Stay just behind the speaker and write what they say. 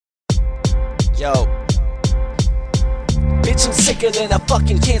Yo. Bitch, I'm sicker than a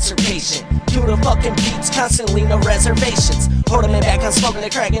fucking cancer patient. Do the fucking beats constantly, no reservations. Holding me back, I'm smoking the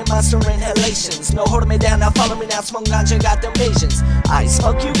crack and monster inhalations. No holding me down, now follow me now, smoke ganja, got them Asians. I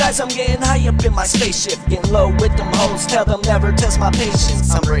smoke you guys, I'm getting high up in my spaceship. Getting low with them hoes, tell them never test my patience.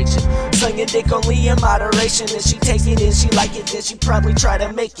 I'm raging, slinging dick only in moderation. If she take it and she like it, then she probably try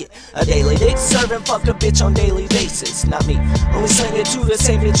to make it a daily dick serving, fuck a bitch on daily basis. Not me, only slinging to the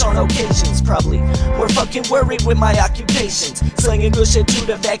same bitch on occasions. Probably more fucking worried with my occupations. Slinging good shit to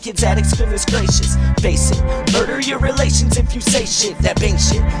the bad kids, addicts, goodness gracious. Face it, murder your relations if you say shit that bang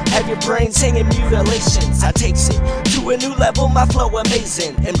shit. Have your brains hanging mutilations. I takes it to a new level, my flow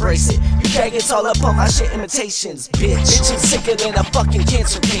amazing. Embrace it, you faggots all up on my shit imitations. Bitch, I'm sicker than a fucking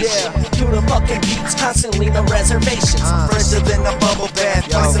cancer patient. Do the fucking beats constantly, no reservations. Fresher than a bubble bath,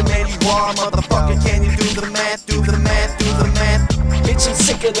 twice a man you are, motherfucker. Can you do the math? Do the math, do the math. Bitch, I'm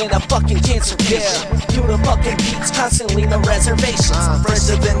sicker than a fucking cancer patient. Do the fucking beats constantly, no reservations.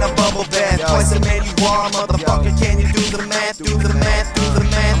 Fresher than a bubble bath, twice a man you are, motherfucker. Can you do the math? Do the math, do the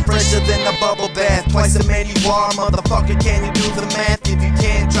math. Fresher than a bubble bath, twice a man you are, motherfucker. Can you do the math? If you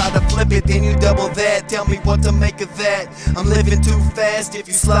can't try to flip it, then you double that. Tell me what to make of that. I'm living too fast. If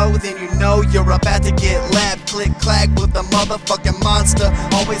you slow, then you know you're about to get lapped. Click clack with a motherfucking monster.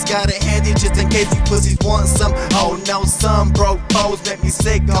 Always got it handy just in case you pussies want some. Oh no, some broke pose make me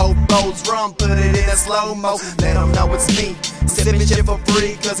sick. Hobos rum, put it in a slow-mo. Let them know it's me. Sipping shit for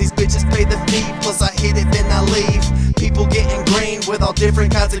free, cause these bitches pay the fee. Plus I hit it, then I leave. People getting green with all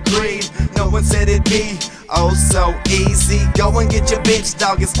different kinds of greed. No one said it'd be oh so easy. Go and get your bitch,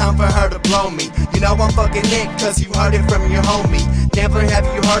 dog, it's time for her to blow me. You know I'm fucking Nick, cause you heard it from your homie. Never have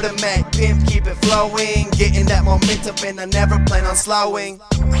you heard of Mac Pimp, keep it flowing. Getting that momentum and I never plan on slowing.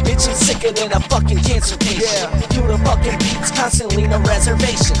 Bitch, I'm sicker than a fucking cancer patient. Do the fucking beats constantly, no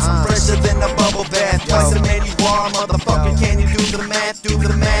reservations. Fresher than a bubble bath, twice a man you are, motherfucker. Can you do the math? Do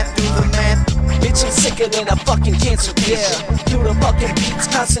the math, do the math. Bitch, I'm sicker than a fucking cancer patient. Do the fucking beats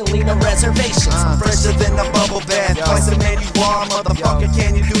constantly, no reservations. Fresher than a bubble bath, twice a man you are, motherfucker.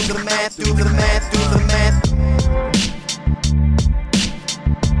 Can you do the math? Do the math, do the math.